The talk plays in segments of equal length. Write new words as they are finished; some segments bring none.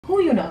Who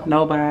you know?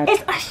 Nobody.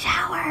 It's a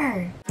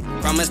shower.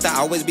 Promise to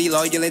always be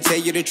loyal and tell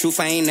you the truth.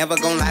 I ain't never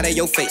gonna lie to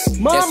your face.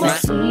 Mama.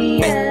 That's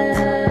my bae.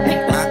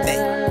 My bae.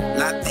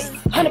 My bae.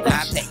 My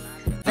bae.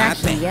 My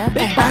Zakiya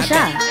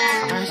Asha.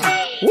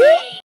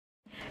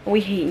 We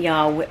hit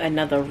y'all with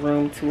another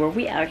room tour.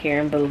 We out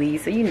here in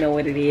Belize, so you know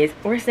what it is.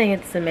 We're staying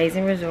at this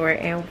amazing resort,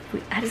 and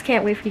I just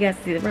can't wait for you guys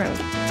to see the room.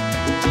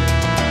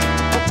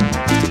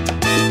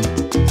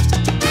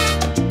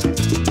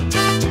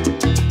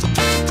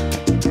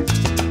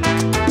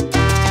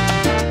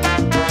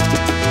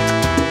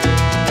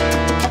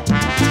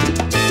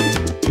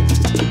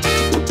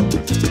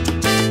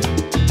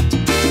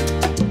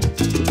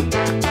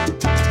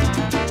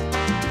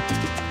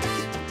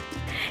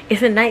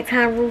 It's a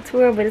nighttime room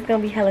tour, but it's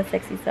gonna be hella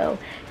sexy, so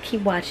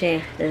keep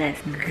watching. Let's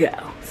go.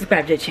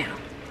 Subscribe to the channel.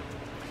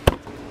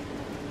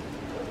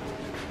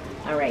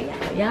 All right,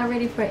 y'all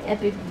ready for an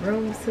epic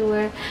room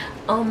tour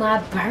on my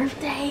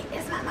birthday?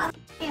 It's my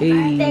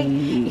motherfucking birthday.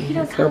 If you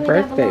don't comment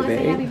down below and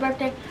say happy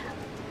birthday,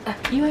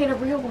 you ain't a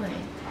real one.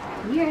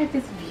 We are at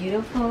this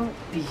beautiful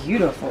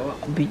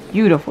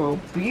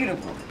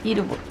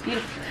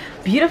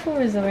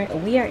resort.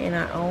 We are in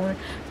our own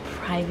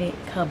private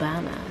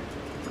cabana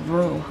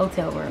room,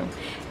 hotel room.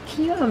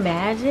 Can you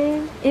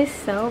imagine? It's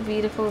so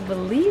beautiful.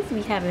 Belize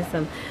be having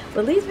some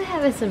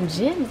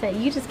gems that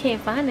you just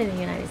can't find in the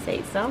United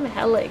States. So I'm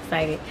hella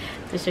excited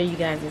to show you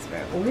guys this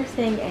room. We're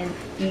staying in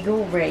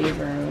Eagle Ray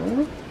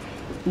room.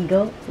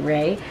 Eagle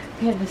Ray.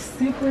 We have the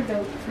super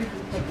dope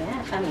freaking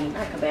cabana. I mean,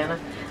 not cabana.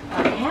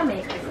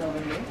 Hammock is over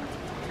here.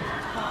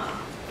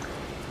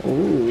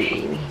 Ooh.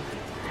 Baby.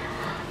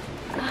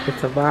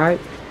 It's a vibe.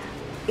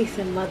 It's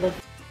a mother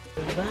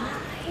vibe.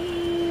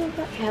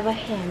 We have a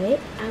hammock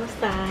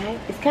outside.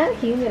 It's kind of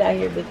humid out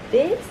here, but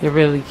this You're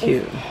really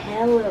cute. is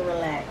hella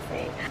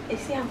relaxing. You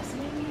see how I'm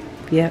swinging?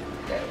 Yep.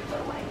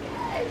 Oh my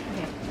god.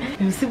 Okay.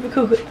 There's a super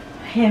cool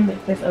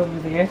hammock that's over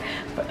there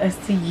for us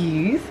to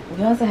use.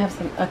 We also have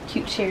some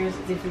cute chairs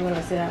if you want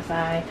to sit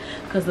outside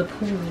because the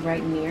pool is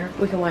right near.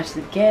 We can watch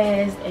the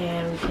guests,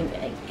 and we can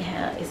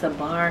it's a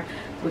bar.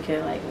 We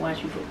can like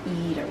watch people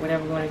eat or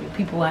whatever we want to do.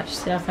 People watch,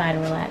 sit outside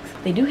and relax.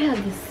 They do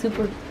have this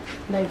super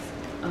nice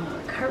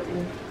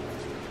curtain.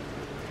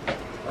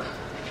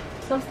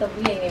 Some stuff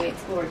we ain't even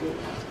explored yet.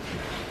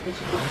 That you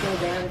can slow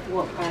down if you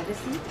want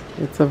privacy.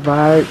 It's a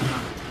vibe.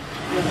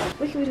 Yeah.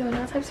 We can be doing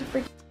all types of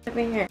freaking stuff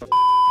in here.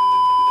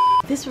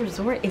 This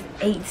resort is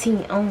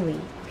 18 only.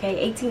 Okay,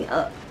 18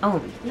 up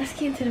only. Let's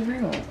get into the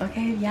room.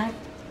 Okay, y'all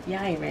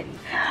ain't ready.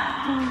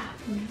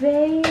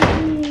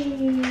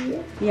 Baby.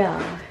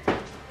 Yeah.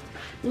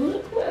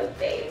 Look what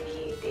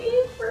baby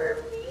did for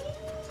me.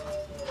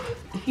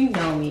 If you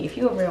know me, if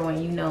you're a real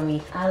one, you know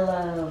me. I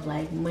love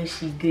like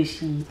mushy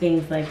gushy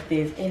things like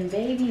this. And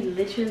baby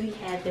literally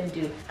had them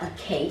do a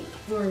cake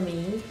for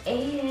me.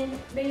 And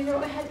they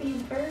wrote happy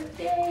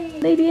birthday.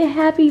 They did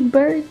happy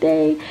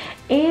birthday.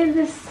 And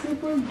the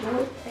super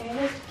dope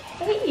ass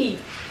cake.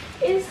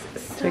 It's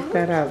so Check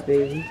that out,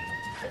 baby.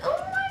 Oh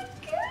my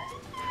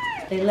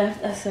god. They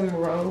left us some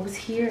robes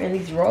here, and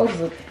these robes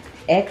look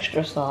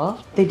extra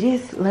soft. They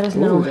just let us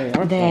know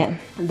that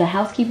the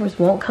housekeepers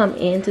won't come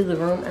into the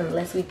room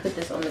unless we put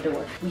this on the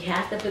door. We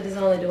have to put this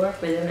on the door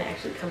for them to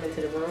actually come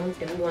into the room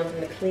if we want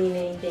them to clean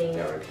anything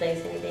or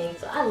replace anything.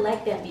 So I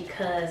like that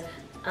because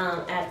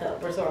at the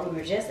resort we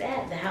were just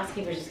at, the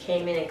housekeepers just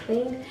came in and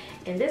cleaned.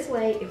 And this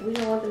way, if we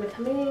don't want them to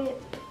come in,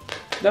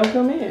 Don't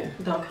come in.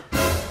 don't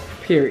come.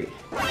 Period.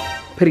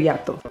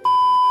 Periato.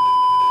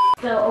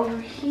 So over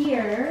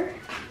here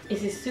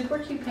is this super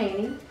cute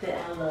painting that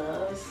I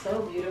love. It's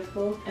so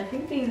beautiful. I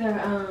think these are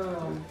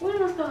what are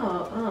those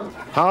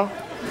called?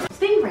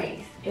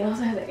 Stingrays. It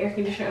also has an air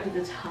conditioner up at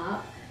the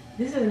top.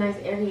 This is a nice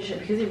air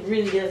conditioner because it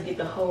really does get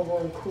the whole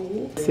room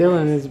cool. The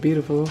ceiling is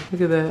beautiful.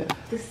 Look at that.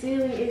 The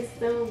ceiling is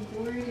so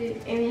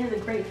gorgeous, and it has a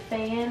great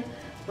fan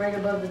right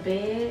above the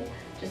bed.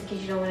 Just in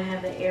case you don't want to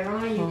have the air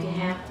on, you can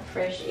have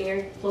fresh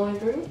air flowing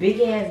through. Big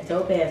ass,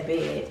 dope ass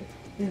bed.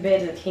 This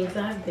bed is a king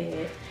size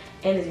bed.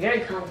 And it's very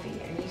comfy. I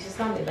mean, you just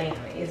saw me laying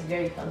on it. It's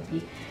very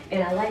comfy.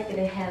 And I like that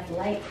it has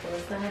light on the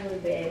side of the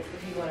bed. So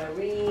if you want to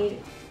read,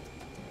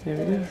 There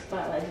it is.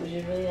 Spotlight, which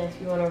is really nice.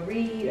 If you want to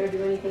read or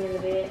do anything in the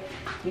bed,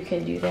 you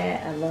can do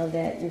that. I love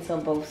that. It's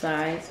on both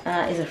sides.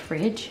 Is a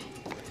fridge,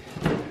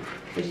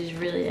 which is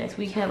really nice.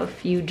 We have a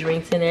few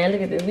drinks in there.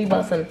 Look at this. We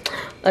bought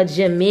a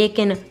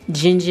Jamaican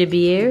ginger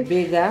beer.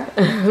 Bigger.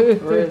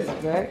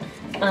 Respect.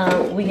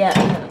 We got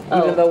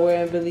Even though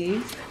we're in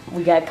Belize.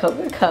 We got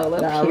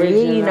Coca-Cola,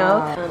 you know.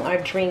 Our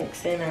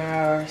drinks and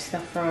our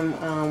stuff from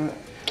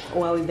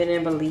while we've been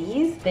in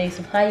Belize. They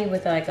supply you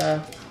with like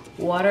a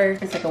water,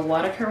 it's like a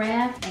water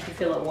carafe. You can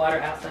fill up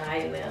water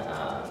outside in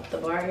the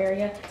bar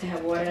area to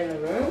have water in the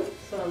room.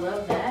 So I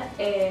love that.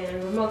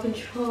 And remote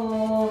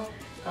control,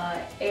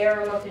 air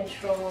remote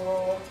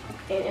control,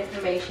 and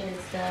information and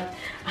stuff.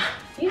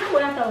 You know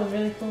what I thought was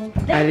really cool?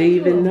 I didn't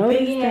even know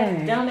big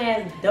ass, that.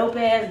 dumbass, dope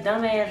ass,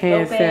 dumbass,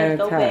 Hand dope ass,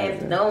 dope ass,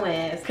 sanitizer.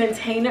 dumbass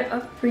container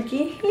of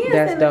freaking hand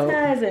That's dope.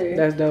 sanitizer.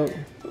 That's dope.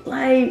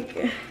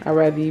 Like, I'd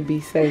rather you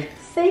be safe.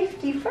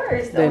 safety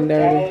first, They're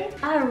okay?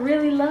 nerdy. I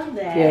really love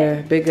that.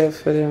 Yeah, big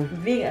ups for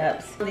them. Big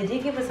ups. They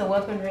did give us a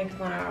welcome drink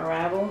upon our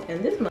arrival,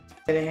 and this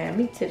motherfucker had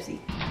me tipsy.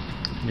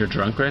 You're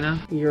drunk right now?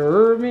 Your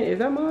urban, is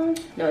that mine?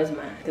 No, it's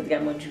mine, because it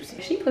got more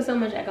juicy. She put so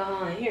much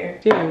alcohol in here.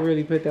 She didn't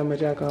really put that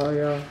much alcohol,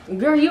 y'all.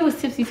 Girl, you was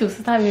tipsy too,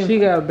 so stop even. She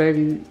got a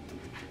baby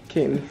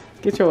kitten.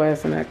 Get your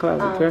ass in that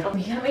closet, girl.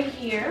 We come in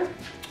here,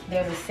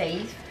 there's a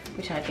safe,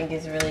 which I think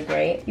is really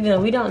great. Even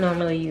though we don't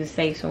normally use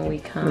safes when we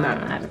come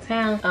out of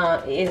town,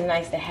 it is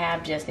nice to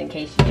have just in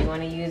case you do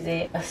want to use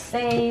it. A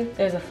safe,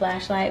 there's a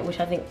flashlight, which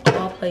I think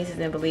all places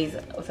in Belize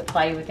will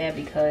supply you with that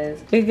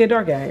because It get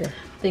dark out here.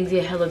 things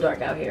get hella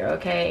dark out here,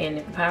 okay? And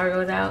if the power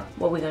goes out,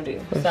 what we gonna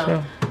do?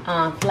 Sure.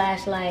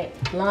 Flashlight,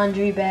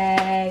 laundry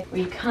bag.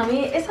 When you come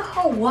in, it's a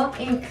whole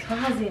walk-in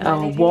closet. my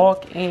nigga.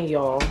 Walk in,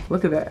 y'all.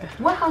 Look at that.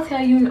 What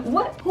hotel you know?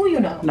 Who you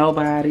know?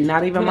 Nobody,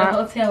 not even In a my.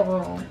 hotel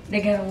room, they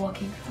got a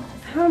walk-in closet.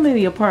 How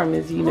many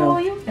apartments you know?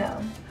 Who you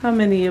know? How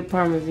many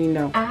apartments you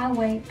know? I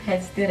wait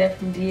has stood up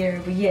from deer,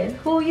 but yes,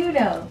 who you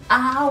know?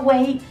 I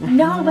wait.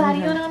 Nobody,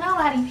 you know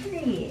nobody,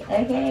 period.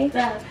 Okay?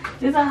 So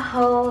there's a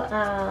whole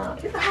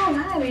lot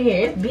in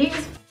here. It's big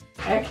as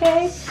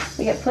okay?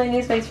 We got plenty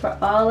of space for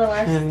all of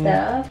our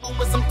stuff.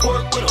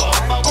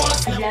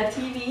 We got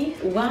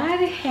TV. Why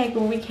the heck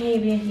when we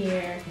came in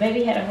here,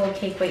 baby had a whole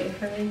cake waiting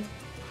for me?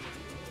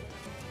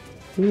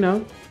 You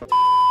know.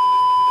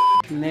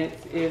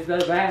 Next is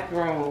the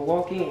bathroom.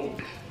 Walk in.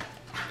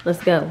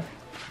 Let's go.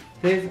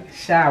 This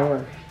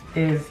shower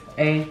is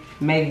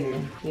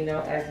amazing. You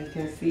know, as you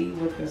can see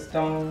with the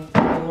stone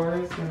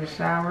floors in the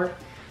shower,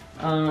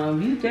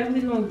 you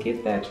definitely gonna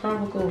get that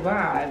tropical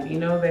vibe. You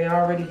know, they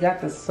already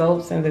got the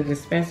soaps and the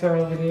dispenser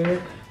over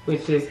there,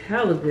 which is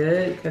hella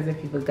good because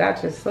if you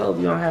forgot your soap,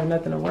 you don't have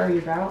nothing to worry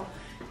about.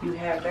 You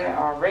have that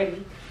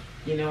already.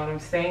 You know what I'm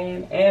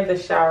saying? And the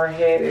shower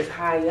head is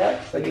high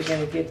up, so you're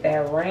gonna get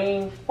that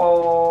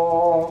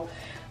rainfall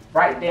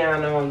right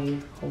down on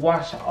you.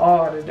 Wash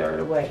all the dirt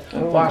away.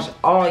 Wash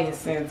all your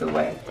sins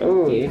away.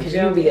 Ooh, because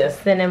you be a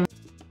sinning,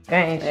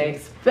 ain't you?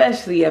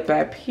 Especially up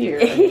at here.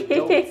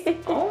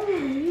 Adults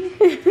only.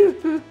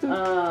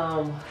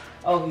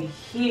 Over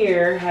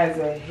here has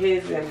a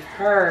his and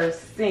her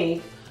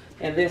sink.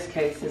 In this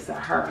case, it's a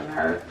her and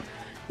her.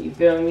 You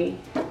feel me?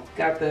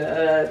 Got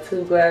the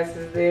 2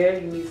 glasses there.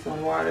 You need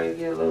some water, you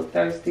get a little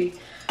thirsty.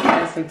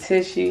 Got some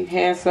tissue,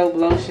 hand soap,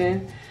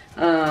 lotion.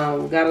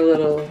 Got a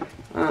little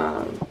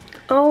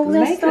oh,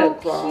 that's so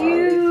makeup bar,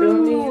 you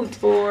feel me?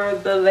 For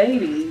the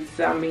ladies.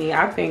 I mean,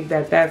 I think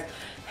that that's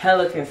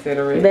hella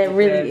considerate. That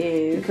really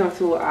is. You come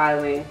to an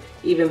island,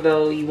 even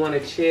though you want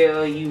to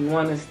chill, you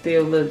want to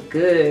still look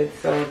good.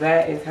 So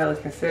that is hella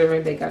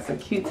considerate. They got some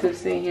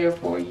Q-tips in here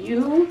for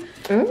you.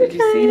 Okay, did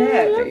you see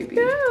that, baby?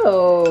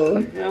 Go.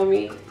 You feel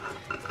me?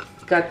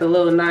 Got the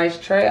little nice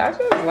tray. I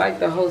just like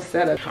the whole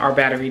setup. Our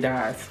battery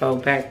died, so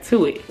back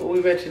to it. When we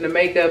mentioned the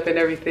makeup and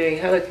everything,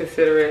 hella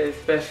considerate,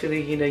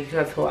 especially, you know, you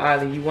come to an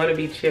island, you want to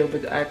be chill,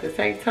 but at the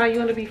same time, you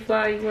want to be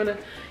fly. You want to,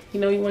 you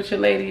know, you want your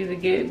lady to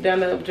get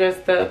done up,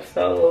 dressed up.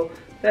 So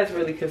that's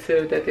really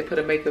considerate that they put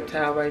a makeup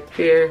towel right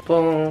there.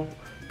 Boom.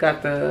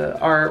 Got the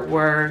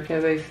artwork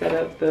as they set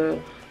up the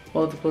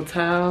multiple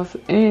towels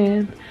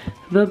and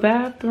the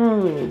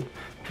bathroom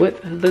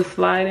with the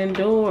sliding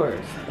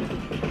doors,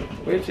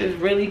 which is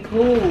really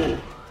cool.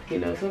 You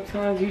know,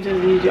 sometimes you just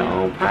need your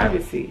own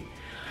privacy.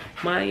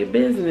 Mind your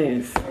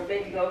business. Where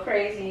baby go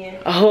crazy.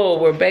 Oh,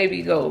 where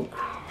baby go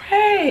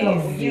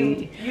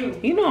crazy. Oh,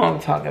 you know I'm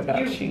talking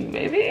about you,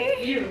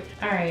 baby. You.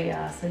 All right,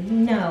 y'all. So you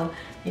know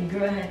your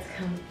girl has to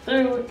come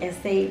through and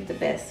save the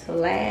best for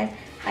last.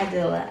 I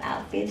did a little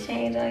outfit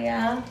change on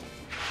y'all.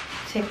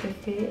 Check the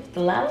fit. A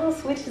lot of little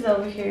switches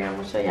over here. I'm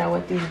gonna show y'all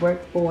what these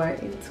work for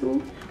in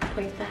 2.5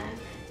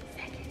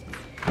 seconds.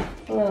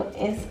 A little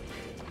instant.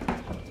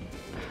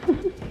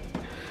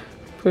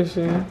 Push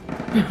in.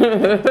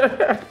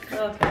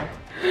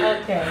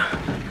 Okay.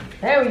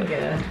 There we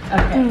go.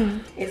 Okay.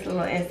 It's a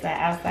little inside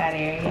outside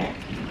area.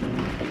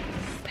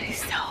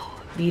 It's so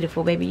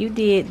beautiful, baby. You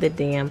did the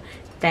damn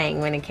thing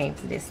when it came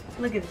to this.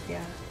 Look at this, y'all.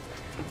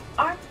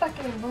 Our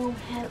fucking room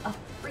has a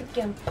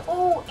freaking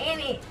pool in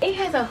it. It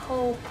has a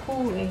whole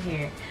pool in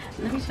here.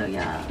 Let me show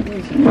y'all.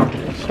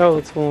 Show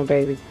it to him,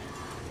 baby.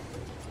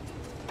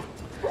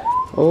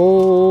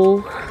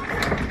 Oh.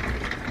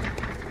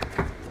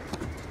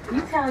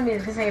 You telling me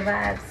that this ain't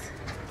vibes?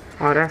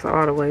 Oh, that's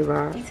all the way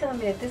vibe. You telling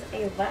me that this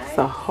ain't vibes? It's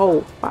a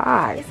whole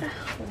vibe. It's a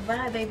whole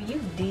vibe, baby.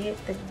 You did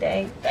the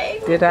dang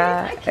thing. Did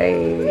I?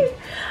 Hey.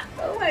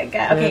 Oh my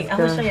god. Okay, Let's I'm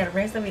gonna go. show you the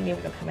rest of it and then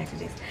we're gonna come back to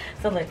this.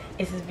 So look,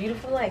 it's this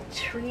beautiful like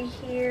tree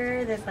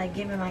here that's like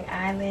giving like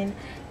island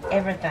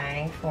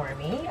everything for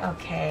me.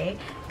 Okay.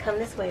 Come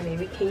this way,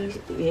 baby. Can you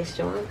yes,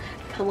 show them?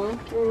 Come on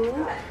through.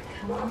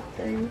 Come on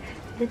through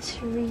the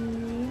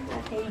tree.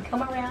 Okay, you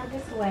come around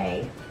this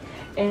way.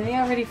 And they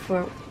are ready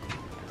for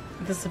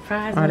the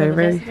surprise. Are they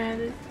ready?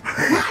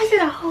 Why is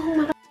it a whole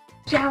mother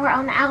shower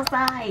on the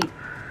outside?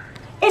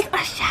 It's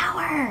a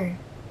shower.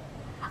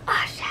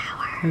 A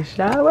shower. A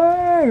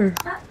shower.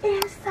 An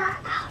inside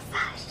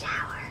outside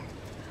shower.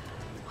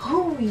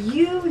 Who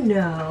you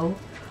know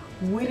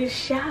with a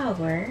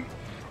shower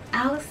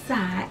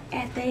outside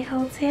at their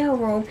hotel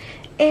room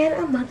and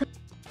a mother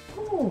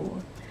pool.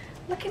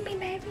 Look at me,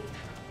 baby.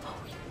 Oh,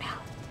 you know.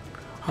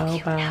 Oh,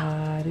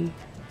 Nobody. you know.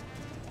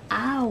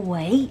 I'll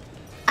wait.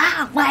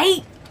 I'll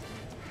wait.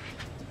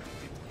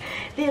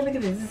 Then look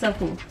at this. This is so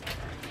cool.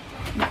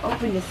 You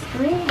open the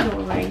screen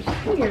door right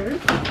here,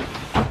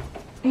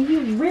 and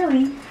you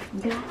really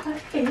got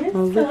an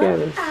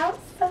inside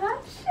outside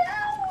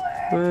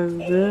shower.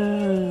 What's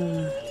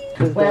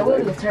that? Well, we're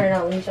gonna turn it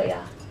on. Let me show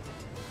y'all.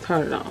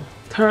 Turn it on.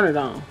 Turn it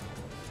on.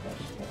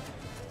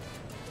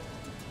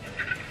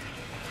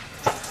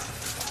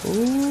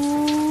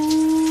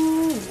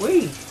 Ooh,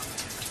 wait.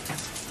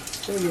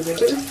 Look at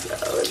this. So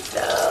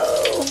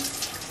dope.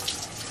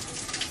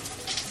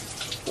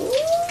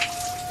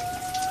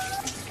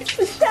 It's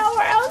a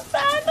shower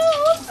outside the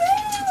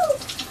hotel.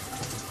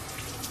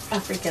 I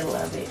freaking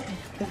love it.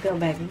 Let's go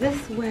back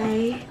this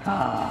way.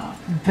 Oh,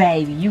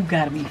 baby, you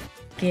gotta be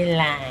fucking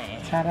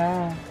lying.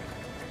 Ta-da.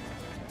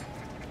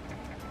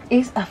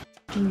 It's a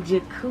fucking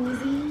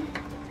jacuzzi.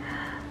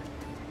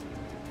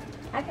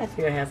 I got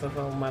to have some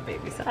fun with my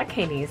baby, so I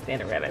can't even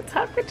stand around and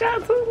talk with y'all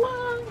too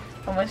long.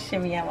 I'm gonna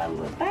shimmy out my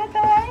little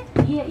thigh.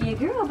 Yeah, your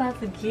girl about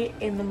to get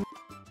in the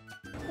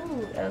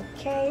pool,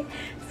 okay?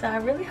 So I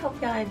really hope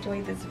y'all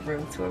enjoyed this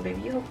room tour,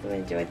 baby. You hope you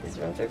enjoyed this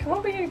room tour. Come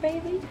over here,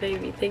 baby.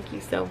 Baby, thank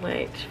you so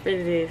much for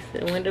this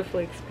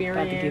wonderful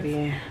experience. About to get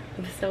in.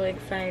 I'm so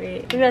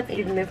excited. We're about to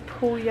get in this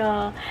pool,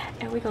 y'all,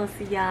 and we're gonna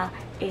see y'all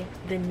in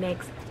the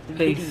next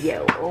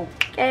video,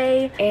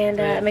 okay?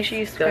 And make sure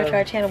you subscribe to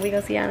our channel. We're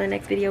gonna see y'all in the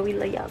next video. We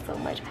love y'all so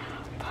much.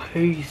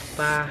 Peace.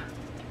 Bye.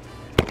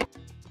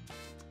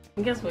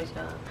 And guess what,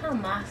 y'all? How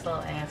my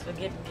slow ass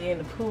forget to get in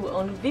the pool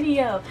on the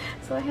video,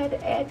 so I had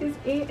to add this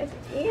in at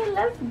the end.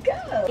 Let's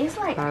go. It's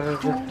like How does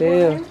cool it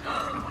feel?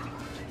 water.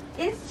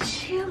 It's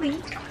chilly.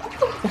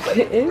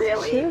 It is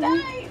really chilly.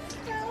 nice.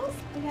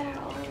 We got our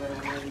own little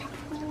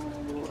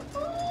pool.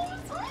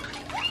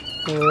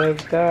 Oh,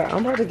 Let's go.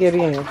 I'm about to get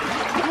in.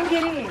 come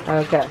get in.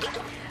 Okay.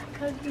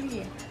 Come get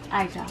in. All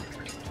right, y'all.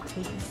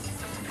 Peace.